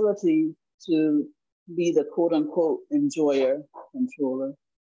facility to be the quote unquote enjoyer, controller,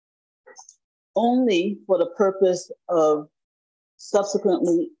 only for the purpose of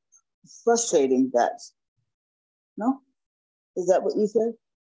subsequently frustrating that. No? Is that what you said?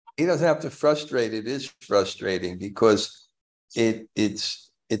 He doesn't have to frustrate. It is frustrating because it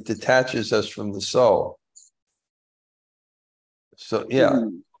detaches us from the soul. So yeah.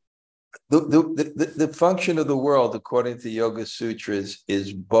 Mm-hmm. The function of the world, according to Yoga Sutras,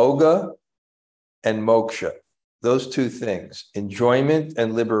 is bhoga and moksha. Those two things, enjoyment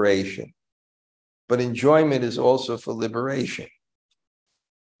and liberation. But enjoyment is also for liberation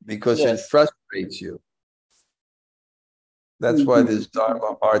because it frustrates you. That's why there's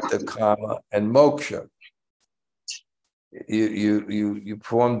dharma, artha, kama, and moksha. You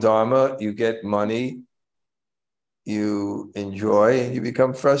perform dharma, you get money, you enjoy, and you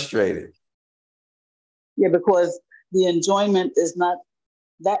become frustrated. Yeah, because the enjoyment is not,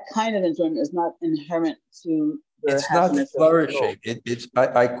 that kind of enjoyment is not inherent to It's not flourishing.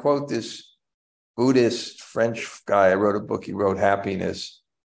 I quote this Buddhist French guy. I wrote a book. He wrote Happiness.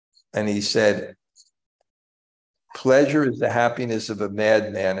 And he said, pleasure is the happiness of a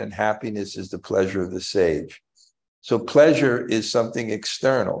madman, and happiness is the pleasure of the sage. So pleasure is something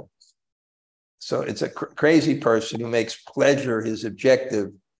external. So it's a crazy person who makes pleasure his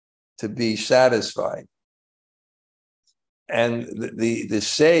objective to be satisfied. And the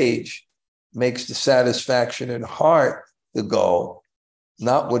sage makes the satisfaction in heart the goal,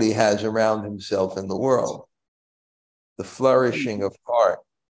 not what he has around himself in the world. The flourishing of heart,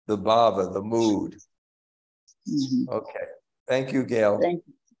 the bhava, the mood. Mm-hmm. Okay. Thank you, Gail. Thank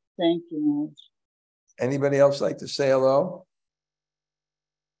you, Maharaj. Anybody else like to say hello?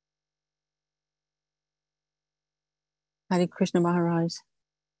 Hare Krishna Maharaj.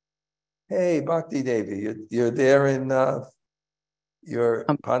 Hey, Bhakti Devi, you're there in your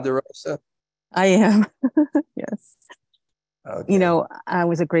Ponderosa? I am. Yes. Okay. You know, it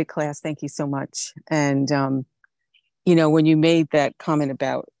was a great class. Thank you so much. And, you know, when you made that comment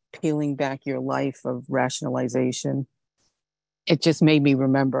about peeling back your life of rationalization, it just made me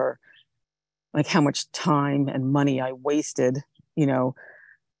remember like how much time and money I wasted. You know,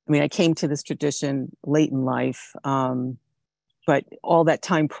 I mean, I came to this tradition late in life, but all that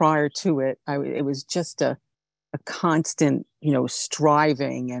time prior to it, it was just a constant, you know,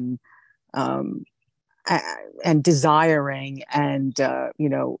 striving and desiring and, you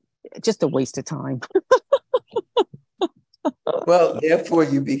know, just a waste of time. Well, therefore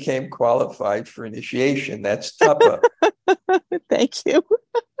you became qualified for initiation. That's tapa. Thank you.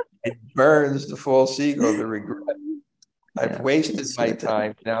 It burns the false ego, the regret. I've wasted my true.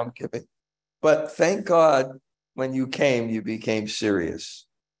 time. Now I'm giving. But thank God when you came, you became serious.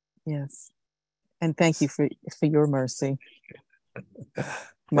 Yes. And thank you for your mercy.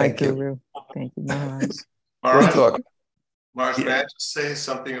 My guru. Thank you, Maharaj. Maharaj, may I just say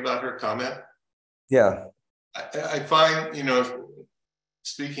something about her comment? Yeah. I find, you know,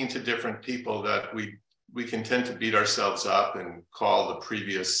 speaking to different people that we can tend to beat ourselves up and call the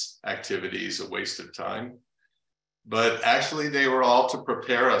previous activities a waste of time. But actually, they were all to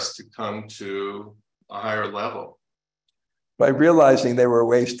prepare us to come to a higher level. By realizing they were a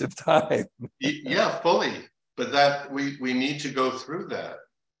waste of time. Yeah, fully. But that we need to go through that.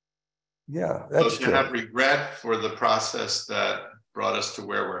 Yeah, that's so true. To have regret for the process that brought us to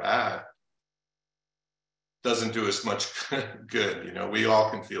where we're at doesn't do us much good. You know, we all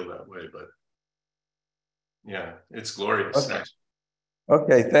can feel that way, but yeah, it's glorious. Okay,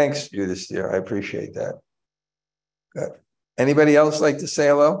 okay, thanks, Judith dear. I appreciate that. Good. Anybody else like to say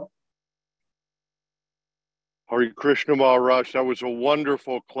hello? Hare Krishna Maharaj, that was a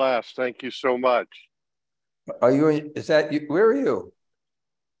wonderful class. Thank you so much. Are you, is that you? Where are you?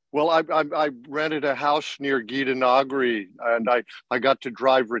 Well, I rented a house near Gita Nagari, and I got to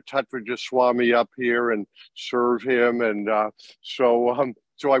drive Bṛhad-bhāgavatāmṛta Swami up here and serve him. And so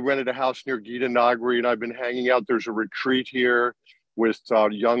I rented a house near Gita Nagari, and I've been hanging out. There's a retreat here with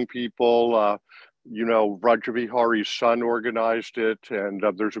young people. You know, Bṛhad-bhāgavatāmṛta's son organized it, and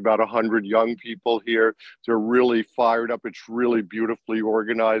there's about 100 young people here. They're really fired up. It's really beautifully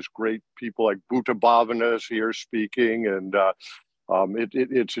organized. Great people like Bhuta Bhavana is here speaking, and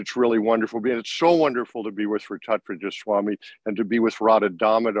it's really wonderful. And it's so wonderful to be with Bṛhad-bhāgavatāmṛta Swami and to be with Radha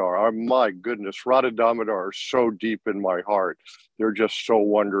Damodar. Oh, my goodness, Radha Damodar are so deep in my heart. They're just so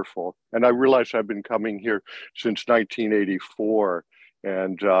wonderful. And I realize I've been coming here since 1984.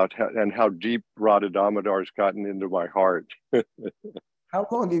 And how deep Radha Damodar has gotten into my heart. How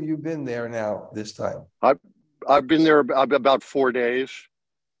long have you been there now this time? I've been there about 4 days.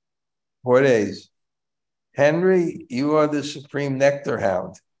 4 days. Henry, you are the supreme nectar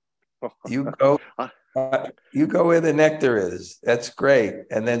hound. You go where the nectar is. That's great.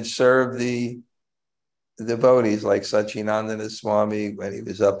 And then serve the devotees like Sachinandana Swami when he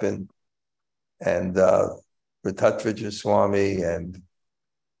was up in, and Bṛhad-bhāgavatāmṛta Swami, and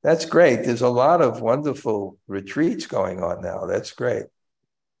that's great. There's a lot of wonderful retreats going on now. That's great.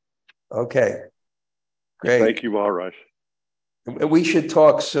 Okay, great. Thank you, Maharaj. We should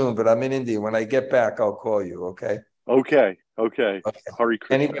talk soon, but I'm in India. When I get back, I'll call you, okay? Okay. Hare Krishna.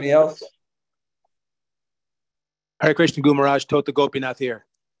 Anybody else? Hare Krishna, Guru Maharaj, Tota Gopinath here.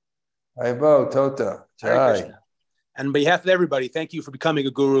 Haribo, Tota. Jai. And on behalf of everybody, thank you for becoming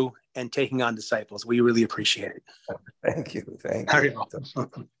a guru and taking on disciples. We really appreciate it. Thank you. I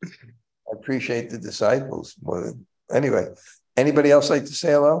appreciate the disciples more than anyway. Anybody else like to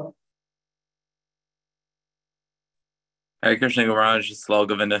say hello? Hare Krishna Guru Maharaj, it's Lal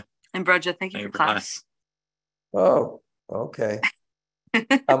Govinda. And Bṛhad, thank you for class. Oh, okay. Great. Thank you for class. Thank you. Thank you. Anybody else like to say hello? Hare Krishna Guru Maharaj, it's Lal Govinda. Oh, okay.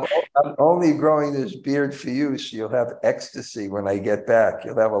 I'm only growing this beard for you, so you'll have ecstasy when I get back.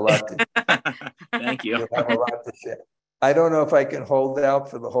 You'll have a lot to. Thank you. You'll have a lot to share. I don't know if I can hold out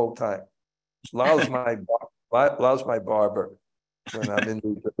for the whole time. Lal's my barber. When I'm in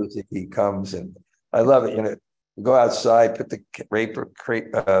New Jersey, he comes, and I love it. You go outside, put the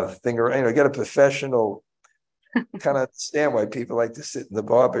thing around. Get a professional. Kind of understand why people like to sit in the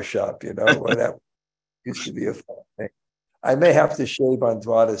barber shop. Why that used to be a fun thing. I may have to shave on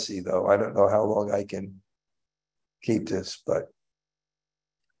Dwadasi, though. I don't know how long I can keep this, but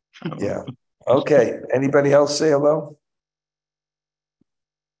yeah. Okay. Anybody else say hello?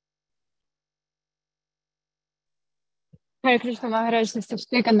 Hare Krishna Maharaj, this is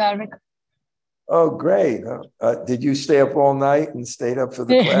Srikandarvik. Oh, great. Did you stay up all night and stayed up for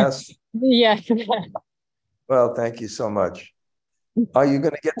the class? Yes. Well, thank you so much. Are you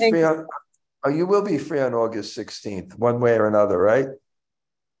going to get free on? Oh, you will be free on August 16th, one way or another, right?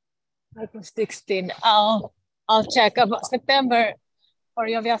 August 16. I'll check about September or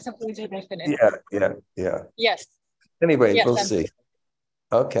Yavyasa Puja definitely. Yeah. Yes. Anyway, yes, we'll see.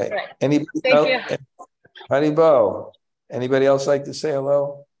 Okay. Right. Anybody Thank else? you. Honey Bo, anybody else like to say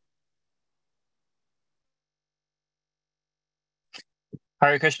hello?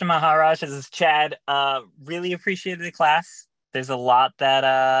 Hare Krishna Maharaj, this is Chad. Really appreciated the class. There's a lot that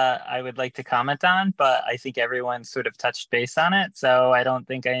I would like to comment on, but I think everyone sort of touched base on it. So I don't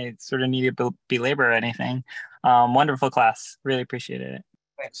think I sort of need to belabor anything. Wonderful class. Really appreciated it.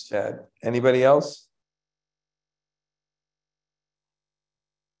 Thanks, Chad. Anybody else?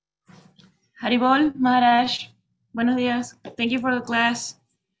 Haribol Maharaj, buenos días. Thank you for the class.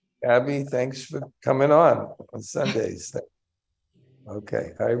 Abby, thanks for coming on Sundays.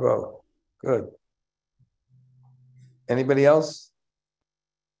 Okay, Haribol. Good. Anybody else?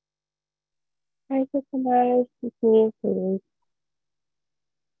 Hi, Maharaj. It's me, Kaylee.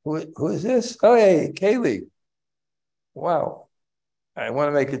 Who is this? Oh, hey, Kaylee. Wow. I want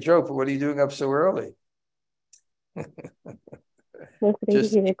to make a joke, but what are you doing up so early? Listening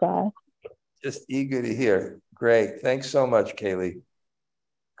to the class. Just eager to hear. Great. Thanks so much, Kaylee.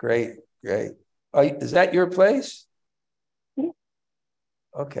 Great. Is that your place? Yeah.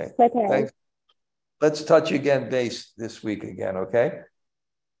 Okay. Thanks. Let's touch again base this week again, okay?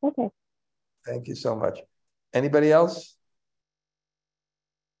 Okay. Thank you so much. Anybody else?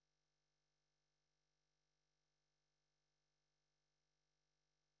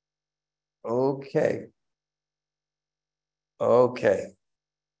 Okay.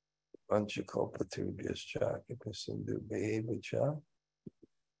 Vanchakalpatubhyascha Kipasindhu Behavicha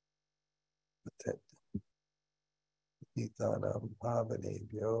Itanam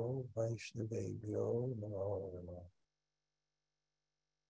Pavanebhyo Vaishnavebhyo Namo Namo